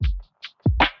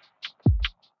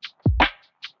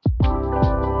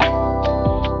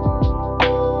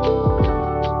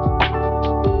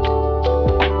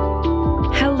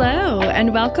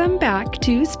Welcome back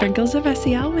to Sprinkles of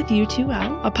SEL with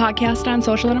U2L, a podcast on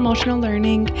social and emotional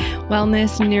learning,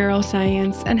 wellness,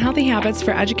 neuroscience, and healthy habits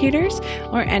for educators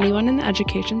or anyone in the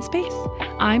education space.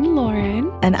 I'm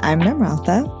Lauren. And I'm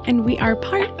Namratha. And we are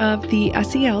part of the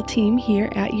SEL team here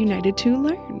at United to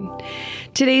Learn.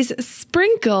 Today's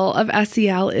sprinkle of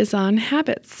SEL is on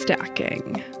habit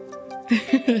stacking.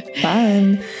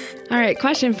 Fun. All right,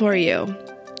 question for you.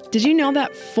 Did you know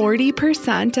that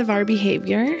 40% of our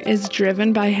behavior is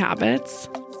driven by habits?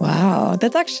 Wow.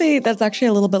 That's actually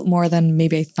a little bit more than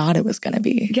maybe I thought it was going to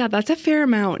be. Yeah, that's a fair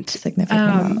amount. Significant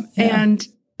amount. Yeah.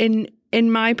 And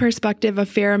in my perspective, a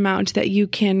fair amount that you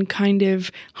can kind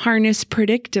of harness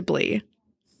predictably.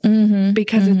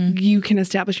 Because you can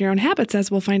establish your own habits,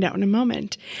 as we'll find out in a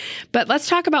moment. But let's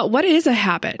talk about what is a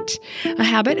habit. A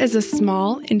habit is a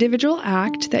small individual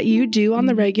act that you do on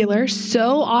the regular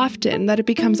so often that it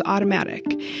becomes automatic.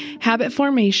 Habit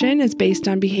formation is based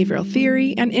on behavioral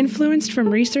theory and influenced from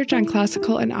research on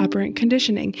classical and operant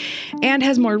conditioning, and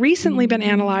has more recently been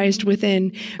analyzed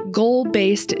within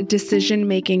goal-based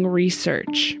decision-making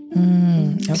research.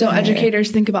 Okay. So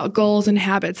educators think about goals and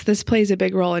habits. This plays a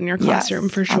big role in your classroom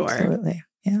for sure. Absolutely.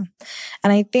 Yeah.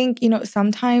 And I think,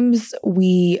 sometimes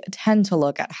we tend to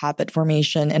look at habit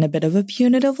formation in a bit of a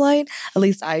punitive light. At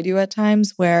least I do at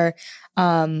times, where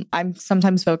I'm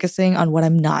sometimes focusing on what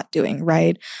I'm not doing,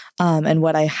 right? And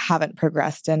what I haven't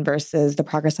progressed in versus the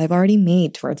progress I've already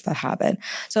made towards that habit.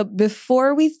 So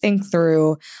before we think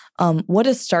through what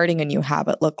does starting a new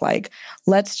habit look like,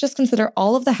 let's just consider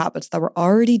all of the habits that we're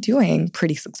already doing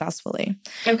pretty successfully.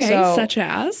 Okay, such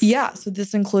as? Yeah, so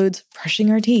this includes brushing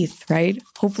our teeth, right?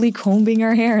 Hopefully combing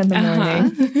our hair in the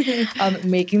morning,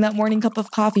 making that morning cup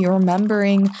of coffee,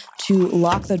 remembering to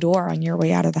lock the door on your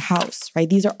way out of the house, right?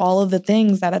 These are all of the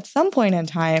things that at some point in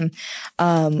time,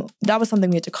 that was something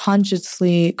we had to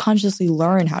consciously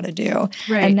learn how to do.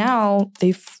 Right. And now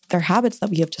they're habits that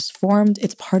we have just formed.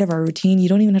 It's part of our routine. You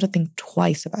don't even have to think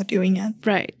twice about doing it.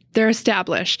 Right. They're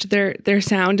established. They're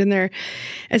sound, and they're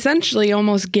essentially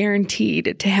almost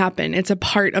guaranteed to happen. It's a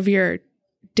part of your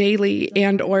daily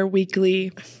and or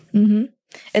weekly.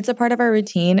 It's a part of our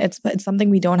routine. It's something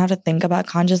we don't have to think about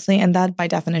consciously. And that by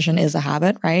definition is a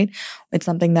habit, right? It's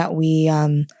something that we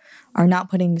are not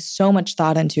putting so much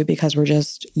thought into because we're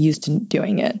just used to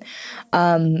doing it.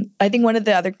 I think one of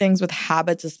the other things with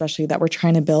habits, especially that we're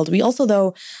trying to build, we also,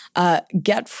 though,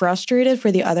 get frustrated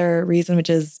for the other reason, which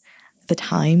is the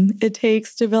time it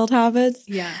takes to build habits.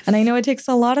 Yes. And I know it takes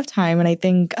a lot of time. And I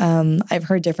think I've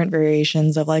heard different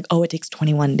variations of like, it takes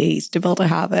 21 days to build a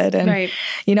habit. And, right.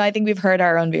 I think we've heard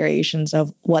our own variations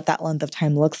of what that length of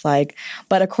time looks like.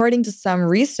 But according to some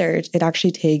research, it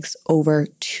actually takes over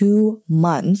 2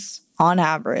 months on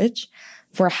average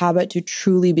for a habit to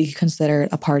truly be considered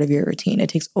a part of your routine. It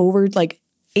takes over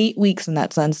 8 weeks in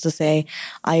that sense to say,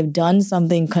 I've done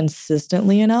something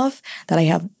consistently enough that I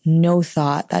have no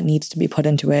thought that needs to be put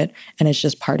into it, and it's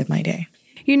just part of my day.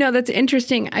 That's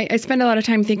interesting. I spend a lot of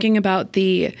time thinking about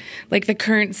the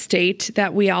current state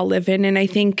that we all live in, and I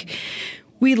think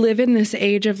we live in this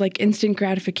age of instant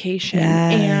gratification.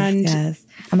 Yes.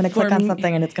 I'm going to click on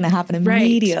something and it's going to happen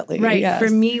immediately. Right. Yes. For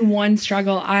me, one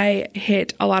struggle I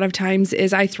hit a lot of times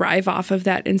is I thrive off of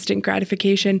that instant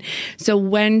gratification. So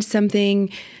when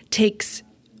something takes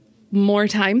more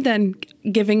time than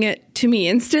giving it to me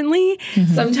instantly,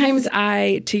 sometimes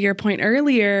I, to your point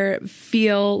earlier,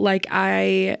 feel like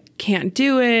I can't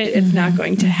do it. It's not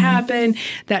going to happen.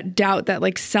 That doubt,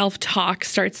 that self-talk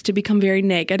starts to become very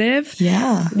negative,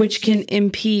 which can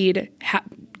impede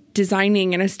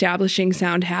designing and establishing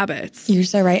sound habits. You're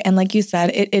so right. And like you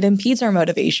said, it impedes our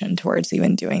motivation towards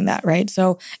even doing that, right?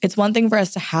 So it's one thing for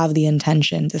us to have the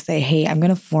intention to say, hey, I'm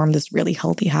going to form this really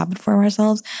healthy habit for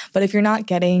ourselves. But if you're not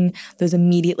getting those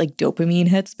immediate dopamine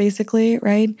hits, basically,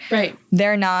 right? Right.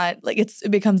 They're not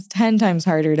it becomes 10 times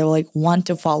harder to want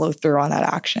to follow through on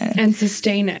that action. And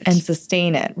sustain it.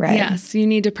 Right? Yes. You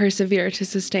need to persevere to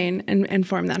sustain and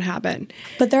form that habit.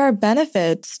 But there are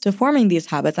benefits to forming these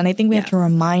habits. And I think we have to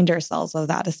remind ourselves of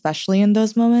that, especially in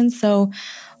those moments. So,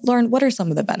 Lauren, what are some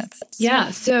of the benefits?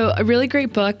 Yeah, so a really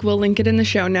great book. We'll link it in the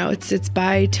show notes. It's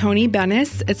by Tony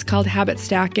Bennis. It's called Habit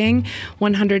Stacking,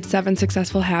 107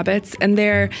 Successful Habits. And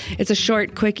it's a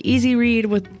short, quick, easy read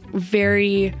with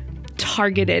very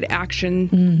targeted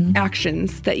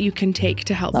actions that you can take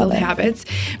to help build habits.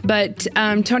 But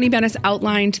Tony Bennis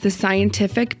outlined the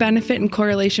scientific benefit and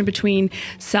correlation between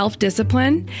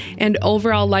self-discipline and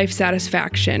overall life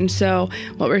satisfaction. So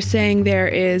what we're saying there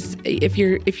is if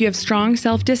you have strong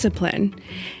self-discipline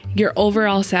your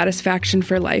overall satisfaction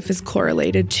for life is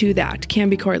correlated to that, can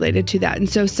be correlated to that. And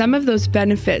so some of those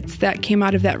benefits that came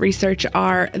out of that research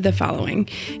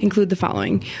include the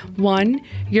following. 1,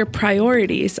 your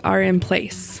priorities are in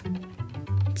place.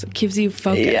 So it gives you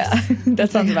focus. Yeah, that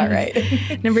sounds about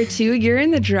right. Number 2, you're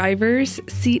in the driver's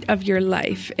seat of your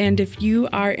life. And if you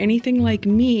are anything like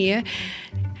me,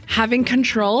 having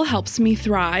control helps me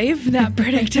thrive, that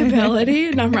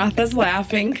predictability. Namratha's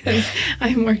laughing because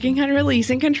I'm working on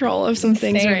releasing control of some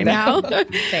things right now.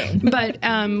 Same. But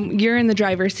you're in the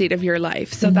driver's seat of your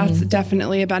life. So that's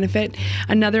definitely a benefit.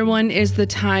 Another one is the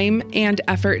time and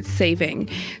effort saving.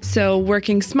 So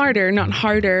working smarter, not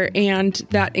harder, and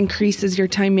that increases your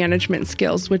time management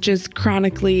skills, which is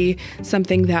chronically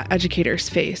something that educators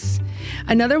face.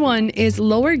 Another one is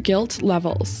lower guilt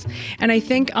levels. And I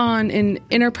think on an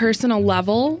interpersonal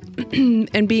level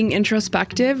and being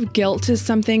introspective, guilt is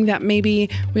something that maybe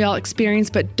we all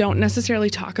experience but don't necessarily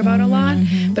talk about a lot,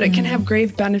 but it can have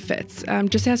grave benefits.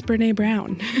 Just ask Brené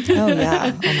Brown. Oh,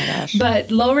 yeah. Oh, my gosh. But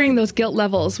lowering those guilt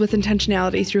levels with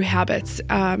intentionality through habits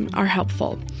are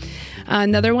helpful.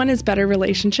 Another one is better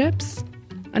relationships.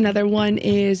 Another one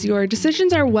is your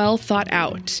decisions are well thought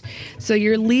out. So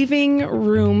you're leaving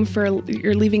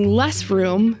less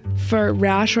room for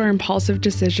rash or impulsive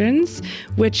decisions,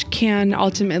 which can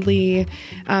ultimately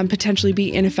potentially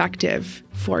be ineffective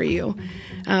for you.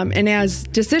 And as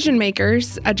decision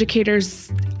makers, educators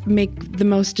make the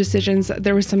most decisions.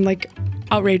 There was some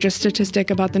outrageous statistic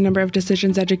about the number of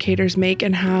decisions educators make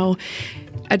and how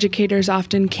educators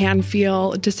often can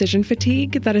feel decision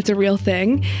fatigue, that it's a real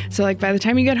thing. So by the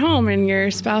time you get home and your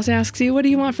spouse asks you, what do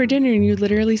you want for dinner? And you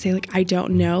literally say I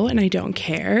don't know and I don't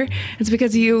care. It's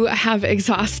because you have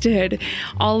exhausted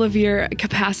all of your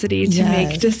capacity to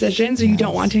make decisions or you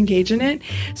don't want to engage in it.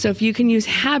 So if you can use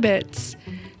habits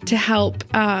to help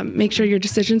make sure your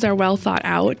decisions are well thought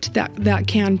out, that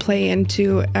can play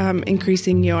into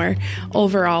increasing your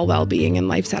overall well-being and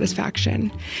life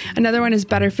satisfaction. Another one is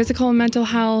better physical and mental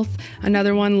health.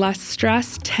 Another one, less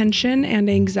stress, tension, and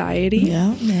anxiety.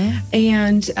 Yeah.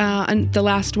 And the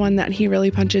last one that he really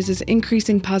punches is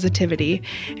increasing positivity.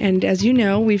 And as you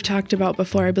know, we've talked about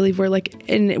before, I believe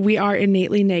we are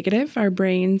innately negative. Our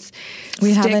brains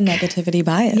have a negativity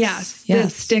bias. Yes. It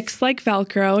sticks like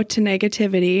Velcro to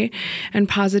negativity. And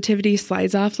positivity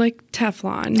slides off like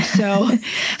Teflon. So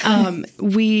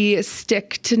we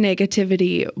stick to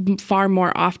negativity far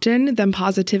more often than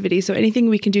positivity. So anything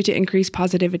we can do to increase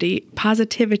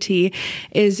positivity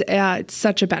is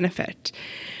such a benefit.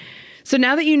 So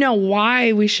now that you know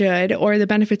why we should, or the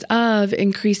benefits of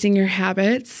increasing your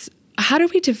habits, how do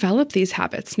we develop these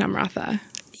habits, Namratha?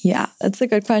 Yeah, that's a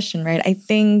good question, right? I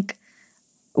think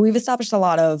we've established a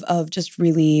lot of just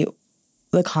really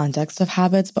the context of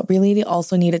habits, but really they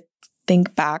also need to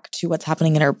think back to what's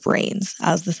happening in our brains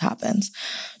as this happens.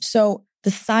 So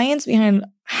the science behind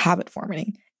habit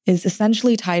forming is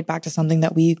essentially tied back to something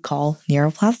that we call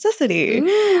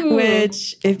neuroplasticity,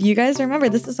 which, if you guys remember,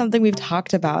 this is something we've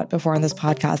talked about before in this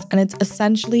podcast. And it's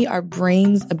essentially our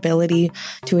brain's ability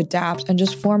to adapt and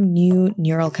just form new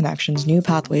neural connections, new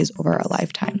pathways over a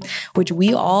lifetime, which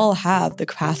we all have the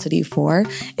capacity for.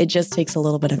 It just takes a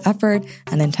little bit of effort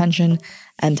and intention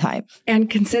and time. And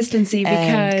consistency,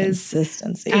 because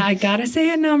I gotta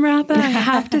say it, Namratha. I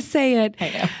have to say it. I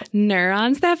know.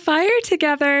 Neurons that fire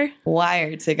together.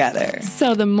 Wired together.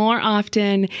 So the more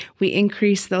often we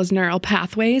increase those neural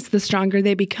pathways, the stronger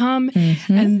they become.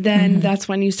 And then that's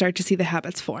when you start to see the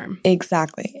habits form.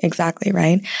 Exactly,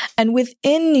 right? And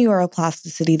within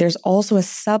neuroplasticity, there's also a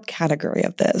subcategory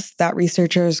of this that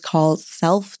researchers call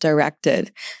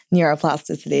self-directed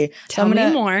neuroplasticity. Tell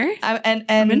me more.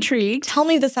 I'm intrigued. Tell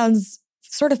me if this sounds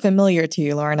sort of familiar to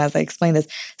you, Lauren, as I explain this.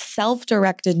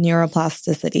 Self-directed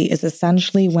neuroplasticity is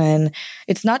essentially when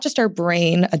it's not just our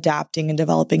brain adapting and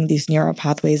developing these neural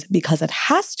pathways because it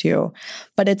has to,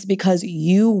 but it's because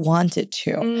you want it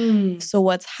to. So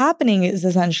what's happening is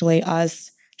essentially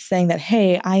us saying that,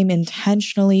 hey, I'm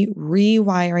intentionally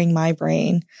rewiring my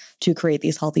brain to create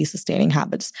these healthy, sustaining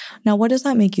habits. Now, what does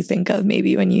that make you think of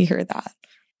maybe when you hear that?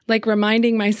 Like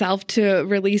reminding myself to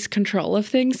release control of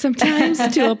things sometimes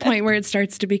to a point where it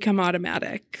starts to become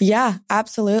automatic. Yeah,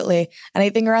 absolutely. And I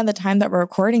think around the time that we're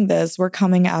recording this, we're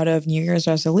coming out of New Year's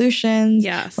resolutions.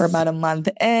 Yes. We're about a month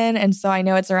in. And so I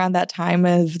know it's around that time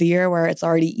of the year where it's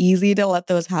already easy to let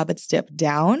those habits dip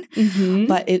down.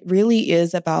 But it really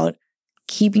is about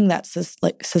keeping that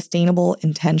sustainable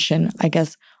intention, I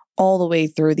guess, all the way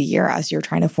through the year as you're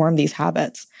trying to form these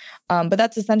habits. But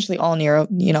that's essentially all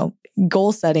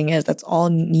goal setting is. That's all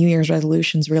New Year's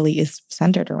resolutions really is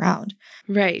centered around.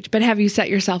 Right. But have you set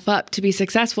yourself up to be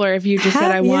successful, or have you just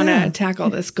said, I want to tackle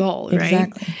this goal,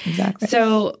 right? Exactly.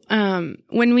 So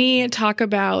when we talk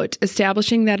about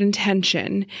establishing that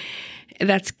intention,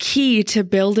 that's key to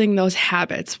building those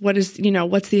habits. What's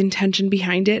the intention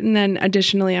behind it? And then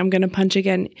additionally, I'm going to punch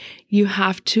again. You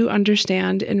have to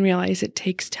understand and realize it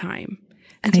takes time.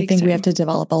 And I think we have to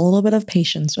develop a little bit of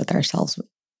patience with ourselves.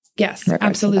 Yes,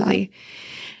 absolutely.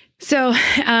 So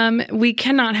we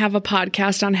cannot have a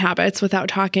podcast on habits without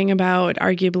talking about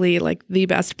arguably like the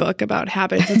best book about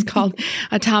habits. It's called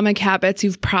Atomic Habits.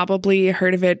 You've probably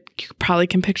heard of it. You probably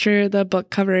can picture the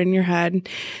book cover in your head.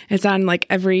 It's on like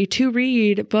every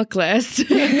to-read book list.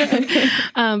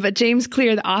 But James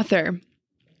Clear, the author,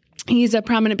 he's a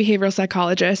prominent behavioral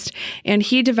psychologist, and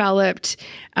he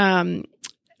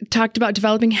talked about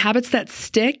developing habits that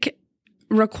stick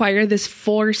require this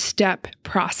 4-step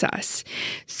process.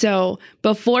 So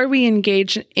before we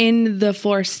engage in the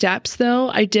 4 steps, though,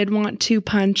 I did want to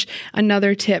punch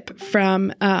another tip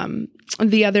from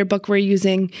the other book we're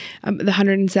using, The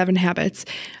 107 Habits,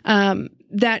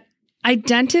 that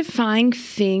identifying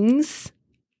things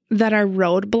that are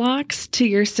roadblocks to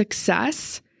your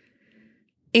success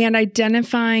and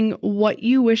identifying what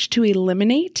you wish to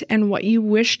eliminate and what you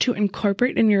wish to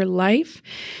incorporate in your life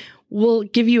will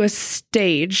give you a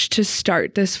stage to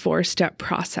start this 4-step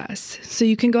process. So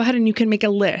you can go ahead and you can make a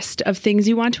list of things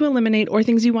you want to eliminate or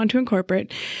things you want to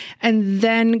incorporate, and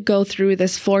then go through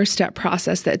this 4-step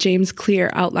process that James Clear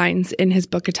outlines in his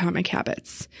book, Atomic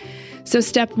Habits. So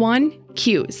step 1,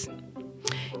 cues.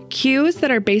 Cues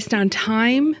that are based on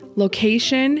time,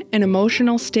 location, an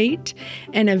emotional state,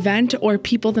 an event, or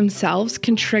people themselves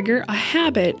can trigger a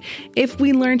habit if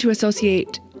we learn to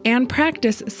associate and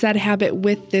practice said habit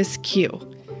with this cue.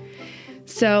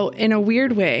 So in a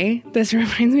weird way, this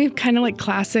reminds me of kind of like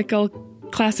classic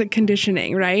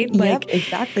conditioning, right? Yep,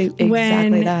 exactly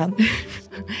that.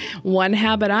 One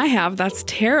habit I have that's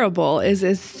terrible is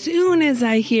as soon as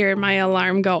I hear my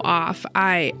alarm go off,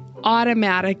 I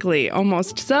automatically,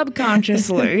 almost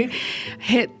subconsciously,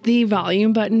 hit the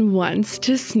volume button once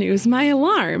to snooze my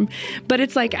alarm. But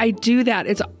it's like I do that.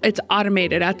 It's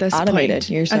automated at this point.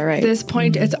 You're so right. At this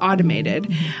point, it's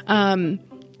automated.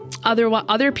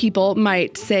 Other people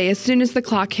might say, as soon as the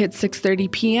clock hits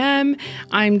 6:30 p.m.,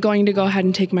 I'm going to go ahead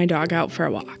and take my dog out for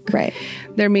a walk. Right.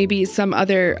 There may be some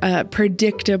other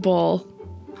predictable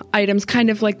items,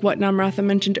 kind of like what Namratha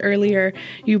mentioned earlier.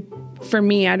 For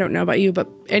me, I don't know about you, but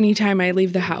anytime I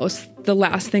leave the house, the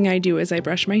last thing I do is I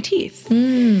brush my teeth.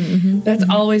 That's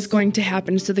always going to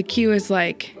happen. So the cue is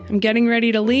like, I'm getting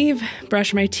ready to leave,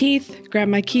 brush my teeth, grab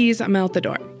my keys, I'm out the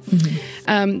door.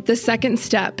 The second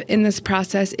step in this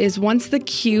process is once the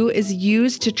cue is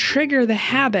used to trigger the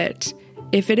habit,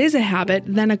 if it is a habit,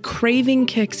 then a craving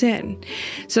kicks in.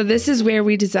 So this is where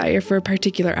we desire for a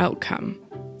particular outcome.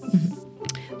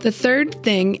 The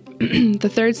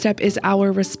third step is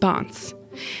our response.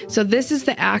 So this is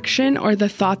the action or the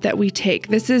thought that we take.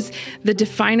 This is the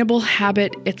definable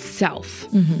habit itself.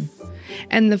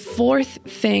 And the fourth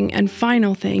thing and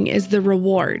final thing is the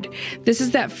reward. This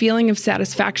is that feeling of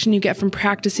satisfaction you get from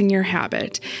practicing your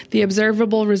habit, the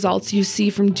observable results you see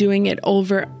from doing it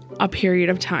over a period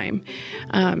of time.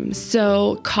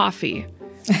 So coffee.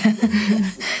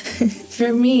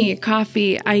 For me,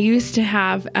 coffee, I used to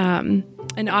have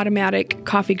an automatic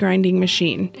coffee grinding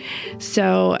machine.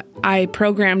 So I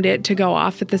programmed it to go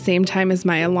off at the same time as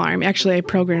my alarm. Actually, I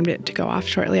programmed it to go off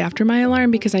shortly after my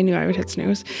alarm because I knew I would hit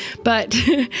snooze. But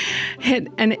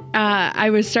I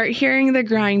would start hearing the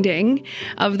grinding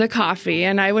of the coffee,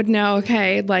 and I would know,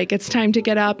 okay, like it's time to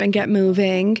get up and get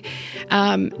moving.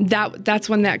 That's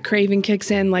when that craving kicks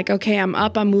in. Like, okay, I'm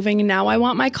up, I'm moving, and now I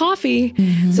want my coffee.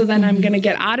 So then I'm going to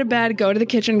get out of bed, go to the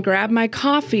kitchen, grab my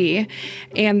coffee,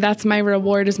 and that's my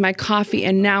reward is my coffee.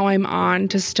 And now I'm on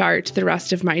to start the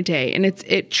rest of my day. And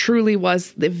it truly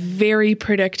was the very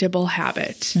predictable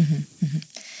habit.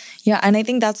 Yeah. And I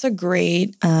think that's a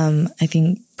great,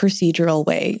 procedural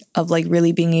way of like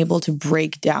really being able to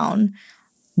break down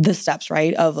the steps,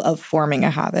 right, of forming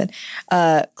a habit.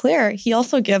 Claire, he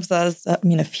also gives us,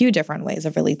 a few different ways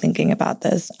of really thinking about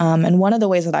this. And one of the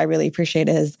ways that I really appreciate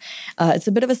is it's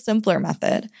a bit of a simpler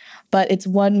method, but it's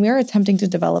when we're attempting to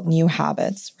develop new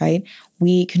habits, right?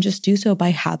 We can just do so by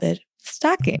habit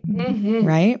stacking,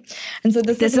 right? And so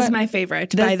this is my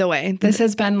favorite, by the way. This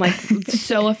has been like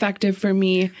so effective for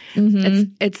me.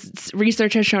 It's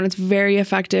research has shown it's very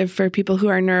effective for people who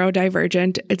are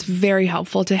neurodivergent. It's very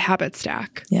helpful to habit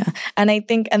stack. Yeah. And I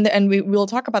think, and we'll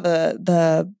talk about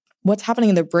the what's happening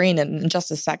in the brain in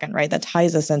just a second, right? That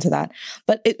ties us into that.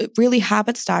 But it really,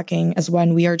 habit stacking is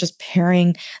when we are just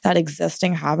pairing that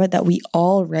existing habit that we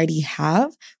already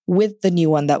have with the new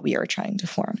one that we are trying to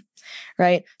form,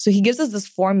 right? So he gives us this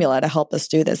formula to help us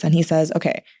do this. And he says,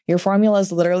 okay, your formula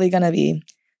is literally going to be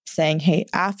saying, hey,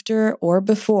 after or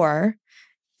before,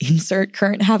 insert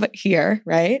current habit here,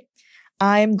 right?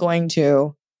 I'm going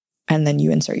to, and then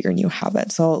you insert your new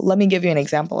habit. So let me give you an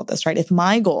example of this, right? If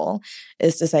my goal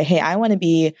is to say, hey, I want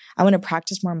to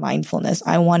practice more mindfulness.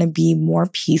 I want to be more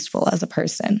peaceful as a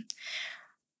person.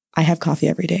 I have coffee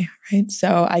every day, right?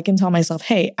 So I can tell myself,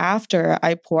 hey, after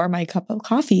I pour my cup of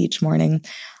coffee each morning,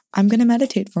 I'm going to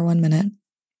meditate for 1 minute,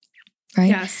 right?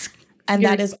 Yes. And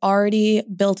that is already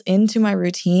built into my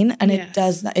routine. And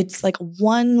it's like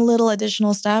one little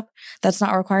additional step that's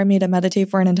not requiring me to meditate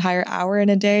for an entire hour in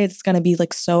a day. It's going to be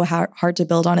like so hard to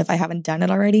build on if I haven't done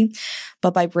it already.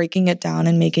 But by breaking it down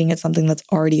and making it something that's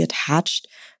already attached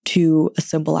to a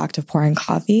simple act of pouring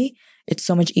coffee, it's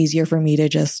so much easier for me to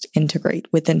just integrate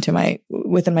within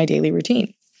my daily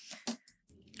routine.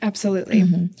 Absolutely.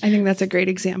 Mm-hmm. I think that's a great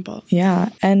example. Yeah.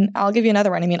 And I'll give you another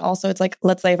one. I mean, also it's like,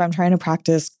 let's say if I'm trying to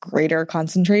practice greater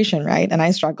concentration, right? And I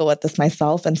struggle with this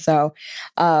myself. And so,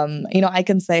 I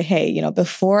can say, hey,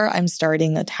 before I'm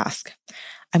starting a task,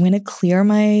 I'm going to clear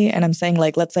and I'm saying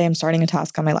like, let's say I'm starting a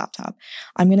task on my laptop.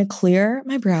 I'm going to clear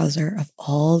my browser of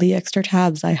all the extra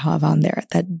tabs I have on there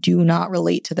that do not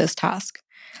relate to this task.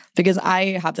 Because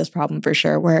I have this problem for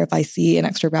sure, where if I see an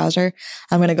extra browser,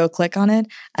 I'm going to go click on it,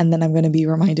 and then I'm going to be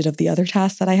reminded of the other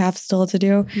tasks that I have still to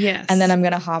do. Yes. And then I'm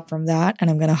going to hop from that, and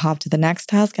I'm going to hop to the next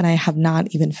task, and I have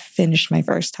not even finished my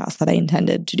first task that I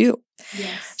intended to do.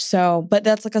 Yes. So, but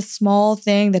that's like a small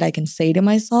thing that I can say to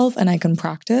myself, and I can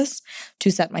practice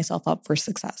to set myself up for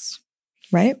success.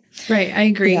 Right? Right. I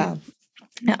agree.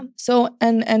 Yeah. So,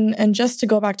 and just to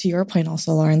go back to your point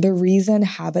also, Lauren, the reason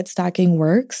habit stacking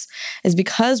works is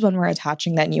because when we're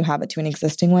attaching that new habit to an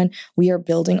existing one, we are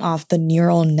building off the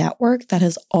neural network that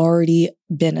has already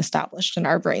been established in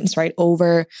our brains, right?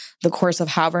 Over the course of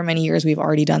however many years we've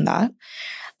already done that.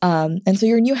 And so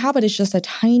your new habit is just a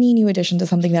tiny new addition to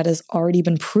something that has already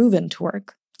been proven to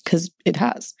work, because it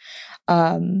has.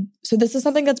 So this is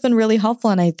something that's been really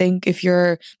helpful. And I think if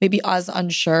you're maybe as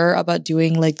unsure about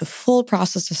doing like the full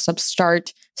process of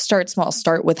start small,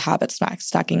 start with habit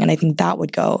stacking. And I think that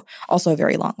would go also a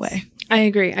very long way. I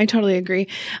agree. I totally agree.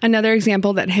 Another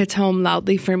example that hits home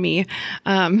loudly for me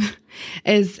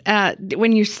is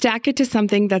when you stack it to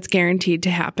something that's guaranteed to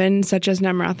happen, such as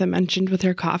Namratha mentioned with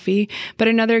her coffee. But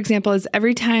another example is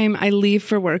every time I leave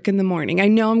for work in the morning, I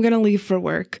know I'm going to leave for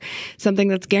work, something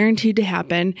that's guaranteed to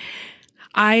happen.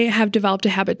 I have developed a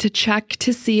habit to check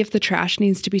to see if the trash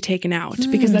needs to be taken out,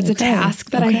 because that's a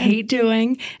task that I hate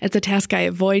doing. It's a task I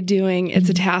avoid doing. It's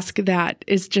a task that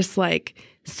is just like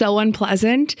so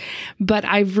unpleasant, but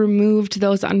I've removed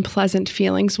those unpleasant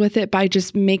feelings with it by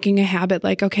just making a habit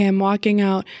like, okay, I'm walking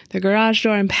out the garage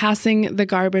door, I'm passing the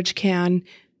garbage can.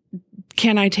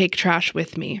 Can I take trash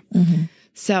with me? Mm-hmm.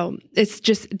 So it's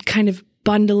just kind of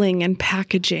bundling and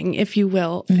packaging, if you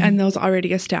will, and those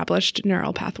already established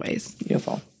neural pathways.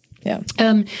 Beautiful. Yeah.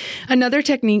 Another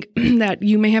technique that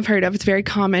you may have heard of, it's very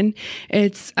common.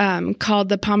 It's called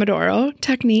the Pomodoro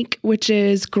technique, which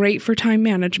is great for time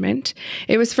management.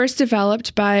 It was first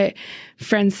developed by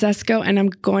Francesco, and I'm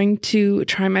going to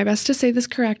try my best to say this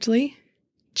correctly,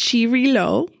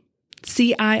 Cirillo,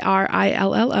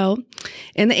 Cirillo,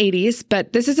 in the 80s.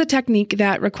 But this is a technique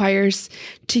that requires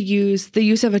the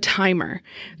use of a timer.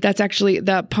 That's actually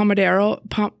the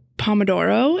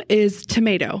Pomodoro is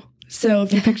tomato. So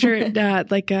if you picture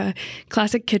it like a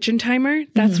classic kitchen timer,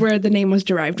 that's where the name was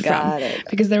derived from.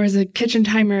 Because there was a kitchen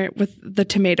timer with the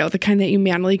tomato, the kind that you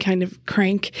manually kind of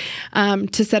crank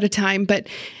to set a time. But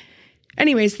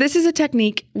anyways, this is a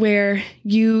technique where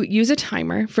you use a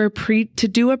timer to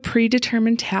do a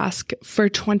predetermined task for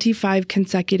 25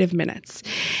 consecutive minutes.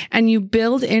 And you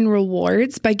build in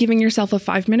rewards by giving yourself a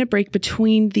 5-minute break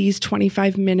between these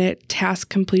 25-minute task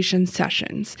completion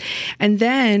sessions. And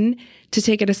then, to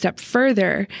take it a step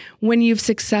further, when you've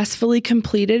successfully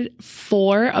completed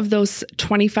 4 of those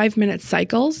 25-minute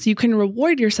cycles, you can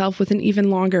reward yourself with an even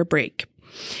longer break.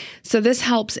 So this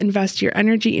helps invest your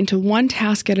energy into one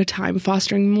task at a time,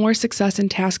 fostering more success in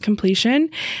task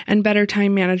completion and better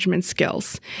time management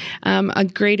skills. A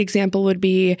great example would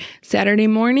be Saturday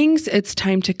mornings, it's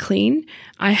time to clean.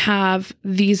 I have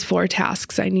these 4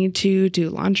 tasks. I need to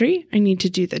do laundry. I need to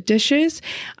do the dishes.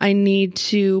 I need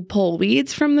to pull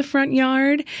weeds from the front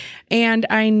yard. And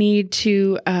I need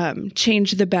to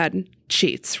change the bed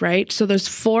sheets, right? So there's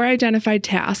 4 identified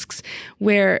tasks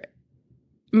where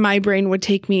my brain would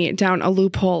take me down a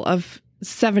loophole of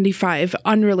 75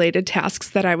 unrelated tasks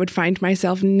that I would find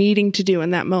myself needing to do in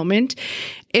that moment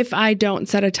if I don't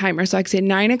set a timer. So I could say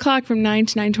 9 o'clock from 9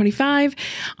 to 9:25,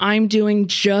 I'm doing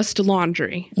just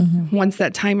laundry. Once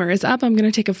that timer is up, I'm going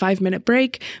to take a 5-minute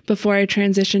break before I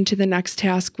transition to the next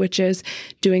task, which is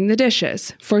doing the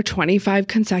dishes for 25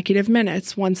 consecutive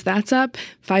minutes. Once that's up,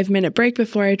 5-minute break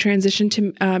before I transition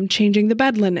to changing the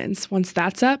bed linens. Once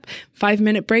that's up,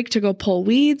 5-minute break to go pull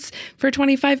weeds for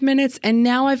 25 minutes. And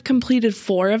now I've completed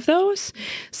 4 of those.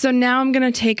 So now I'm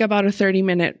going to take about a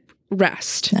 30-minute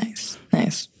rest. Nice.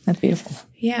 That's beautiful.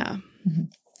 Yeah.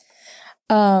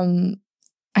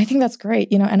 I think that's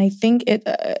great, and I think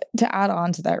to add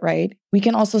on to that, right? We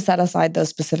can also set aside those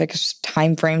specific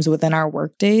time frames within our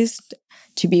work days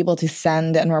to be able to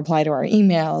send and reply to our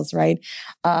emails, right?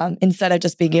 Instead of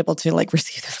just being able to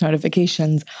receive those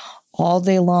notifications all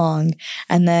day long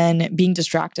and then being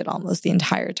distracted almost the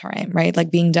entire time, right?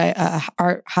 Like being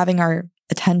having our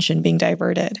attention being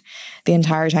diverted the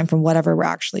entire time from whatever we're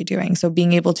actually doing. So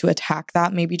being able to attack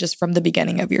that maybe just from the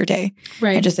beginning of your day.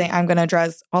 Right. And just say, I'm going to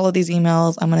address all of these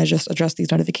emails. I'm going to just address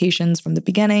these notifications from the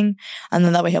beginning. And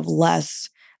then that way I have less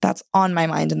that's on my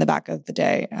mind in the back of the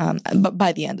day, but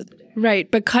by the end of the day. Right.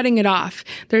 But cutting it off.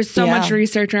 There's so much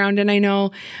research around, and I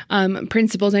know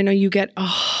principals, I know you get a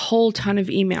whole ton of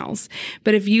emails.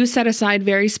 But if you set aside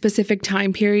very specific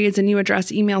time periods and you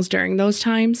address emails during those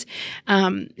times,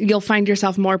 you'll find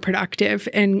yourself more productive,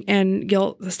 and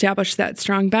you'll establish that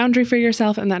strong boundary for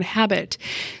yourself and that habit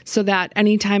so that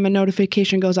anytime a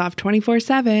notification goes off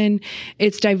 24/7,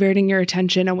 it's diverting your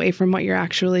attention away from what you're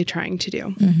actually trying to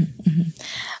do.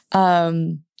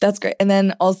 That's great. And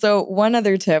then also one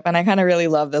other tip, and I kind of really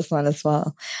love this one as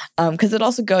well, because it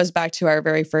also goes back to our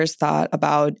very first thought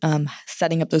about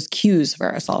setting up those cues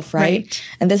for ourselves, right?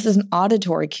 And this is an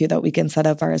auditory cue that we can set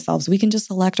up for ourselves. We can just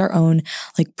select our own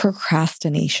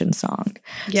procrastination song.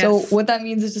 Yes. So what that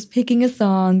means is just picking a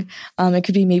song. It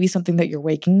could be maybe something that you're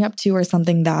waking up to or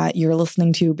something that you're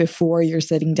listening to before you're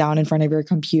sitting down in front of your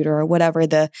computer or whatever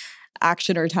the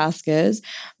action or task is,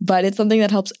 but it's something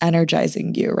that helps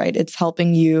energizing you, right? It's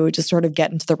helping you just sort of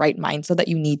get into the right mindset that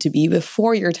you need to be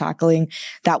before you're tackling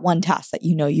that one task that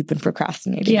you've been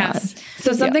procrastinating on.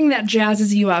 So something that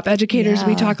jazzes you up. Educators,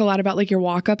 we talk a lot about your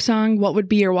walk-up song. What would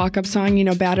be your walk-up song?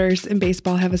 Batters in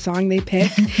baseball have a song they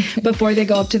pick before they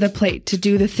go up to the plate to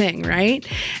do the thing, right?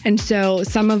 And so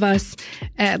some of us,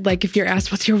 if you're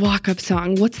asked, what's your walk-up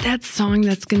song? What's that song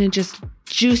that's going to just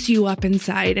juice you up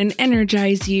inside and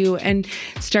energize you and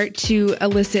start to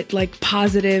elicit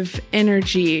positive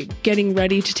energy, getting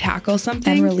ready to tackle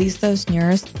something. And release those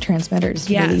neurotransmitters,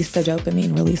 release the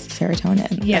dopamine, release the serotonin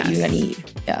that you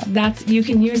need. Yeah. You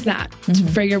can use that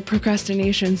for your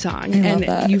procrastination song,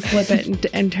 and you flip it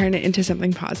and turn it into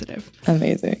something positive.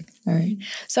 Amazing. All right.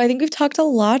 So I think we've talked a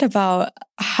lot about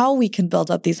how we can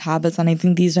build up these habits. And I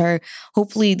think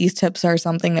hopefully these tips are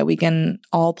something that we can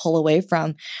all pull away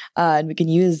from and we can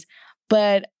use.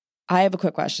 But I have a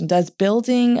quick question. Does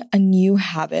building a new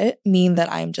habit mean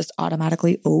that I'm just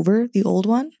automatically over the old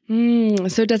one?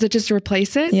 So does it just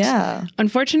replace it? Yeah.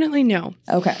 Unfortunately, no.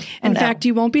 Okay. In fact,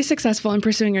 you won't be successful in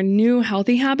pursuing a new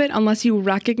people habit unless you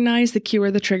recognize the cue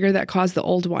or the trigger that caused the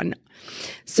old one.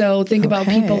 So think about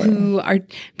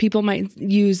people might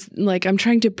use I'm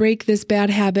trying to break this bad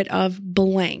habit of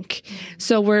blank.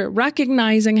 So we're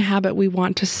recognizing a habit we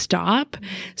want to stop.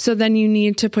 So then you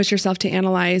need to push yourself to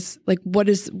analyze what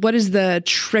is the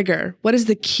trigger? What is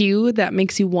the cue that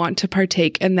makes you want to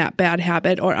partake in that bad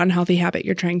habit or unhealthy habit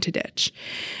you're trying to ditch?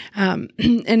 And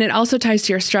it also ties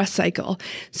to your stress cycle.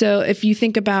 So if you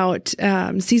think about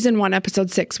season 1,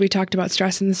 episode 6, we talked about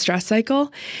stress and the stress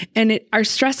cycle. And our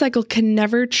stress cycle can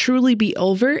never truly be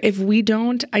over if we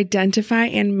don't identify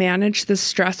and manage the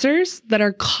stressors that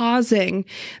are causing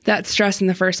that stress in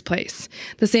the first place.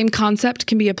 The same concept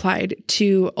can be applied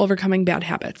to overcoming bad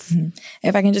habits. Mm-hmm.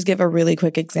 If I can just give a really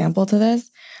quick example to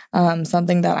this,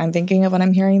 something that I'm thinking of when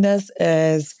I'm hearing this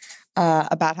is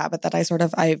a bad habit that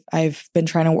I've been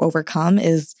trying to overcome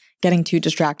is getting too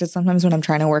distracted sometimes when I'm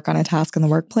trying to work on a task in the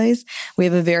workplace. We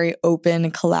have a very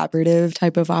open, collaborative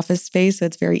type of office space, so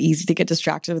it's very easy to get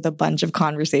distracted with a bunch of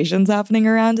conversations happening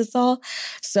around us all.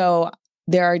 So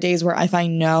there are days where if I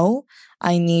know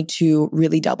I need to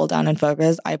really double down and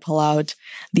focus, I pull out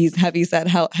these heavy set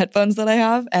headphones that I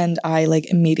have, and I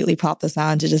immediately pop this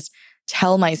on to just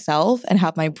tell myself and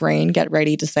have my brain get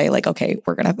ready to say okay,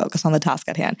 we're going to focus on the task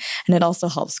at hand. And it also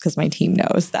helps because my team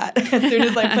knows that as soon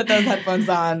as I put those headphones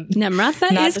on,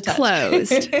 Namratha is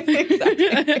closed.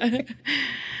 Exactly.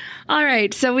 All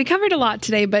right. So we covered a lot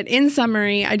today, but in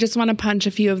summary, I just want to punch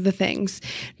a few of the things.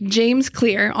 James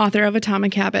Clear, author of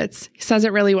Atomic Habits, says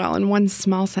it really well in one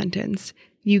small sentence.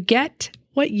 You get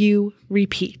what you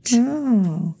repeat.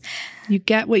 Oh. You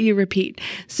get what you repeat.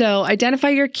 So identify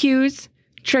your cues,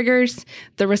 triggers,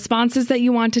 the responses that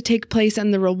you want to take place,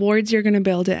 and the rewards you're going to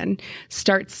build in.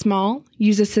 Start small.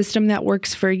 Use a system that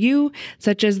works for you,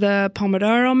 such as the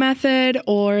Pomodoro method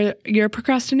or your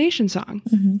procrastination song.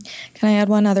 Mm-hmm. Can I add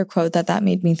one other quote that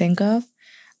made me think of?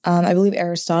 I believe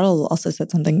Aristotle also said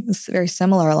something very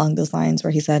similar along those lines,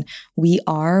 where he said, "We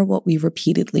are what we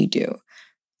repeatedly do.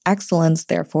 Excellence,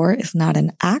 therefore, is not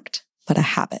an act, but a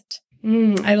habit."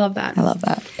 I love that. I love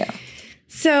that. Yeah.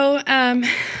 So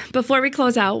before we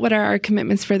close out, what are our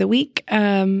commitments for the week?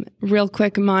 Real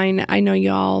quick, mine, I know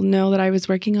you all know that I was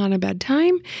working on a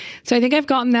bedtime. So I think I've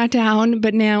gotten that down,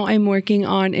 but now I'm working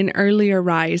on an earlier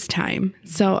rise time.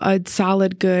 So a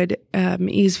solid, good,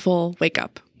 easeful wake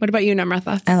up. What about you,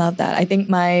 Namratha? I love that. I think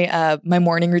my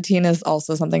morning routine is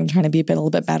also something I'm trying to be a little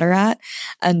bit better at.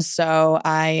 And so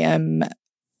I am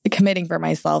committing for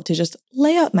myself to just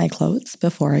lay out my clothes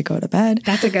before I go to bed.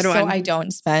 That's a good one. So I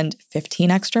don't spend 15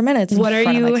 extra minutes. What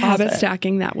are you habit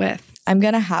stacking that with? I'm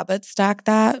going to habit stack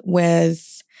that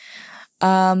with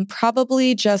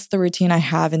probably just the routine I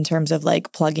have in terms of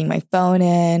like plugging my phone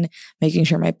in, making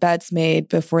sure my bed's made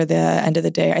before the end of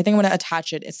the day. I think I'm going to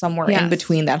attach it somewhere in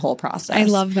between that whole process. I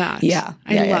love that. Yeah.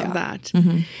 I love that.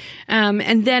 Mm-hmm.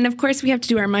 And then, of course, we have to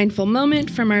do our mindful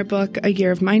moment from our book, A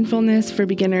Year of Mindfulness for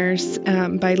Beginners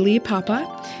by Lee Papa.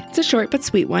 It's a short but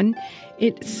sweet one.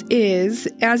 It is,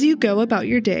 as you go about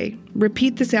your day,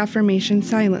 repeat this affirmation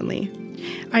silently.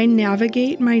 I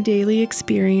navigate my daily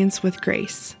experience with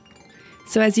grace.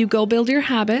 So as you go build your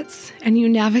habits and you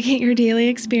navigate your daily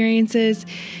experiences,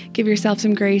 give yourself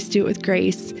some grace, do it with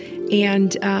grace,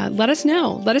 and let us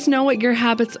know. Let us know what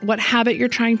habit you're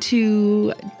trying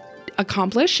to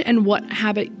accomplish and what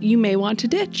habit you may want to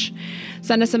ditch.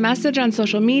 Send us a message on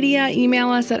social media, email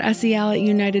us at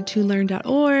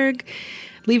sel@united2learn.org.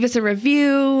 Leave us a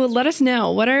review. Let us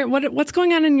know what's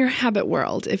going on in your habit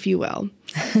world, if you will.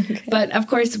 Okay. But of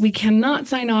course, we cannot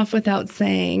sign off without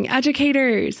saying,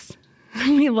 educators,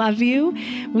 we love you.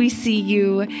 We see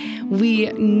you.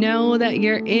 We know that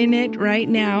you're in it right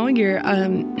now. You're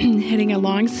hitting a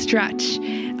long stretch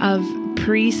of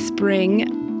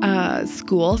pre-spring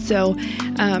school. So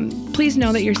please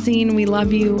know that you're seen. We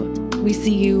love you. We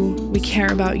see you. We care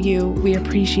about you. We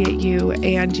appreciate you.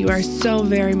 And you are so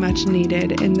very much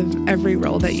needed in every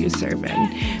role that you serve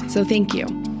in. So thank you.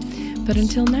 But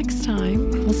until next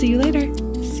time, we'll see you later.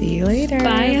 See you later.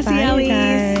 Bye, SELies. Bye,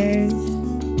 guys.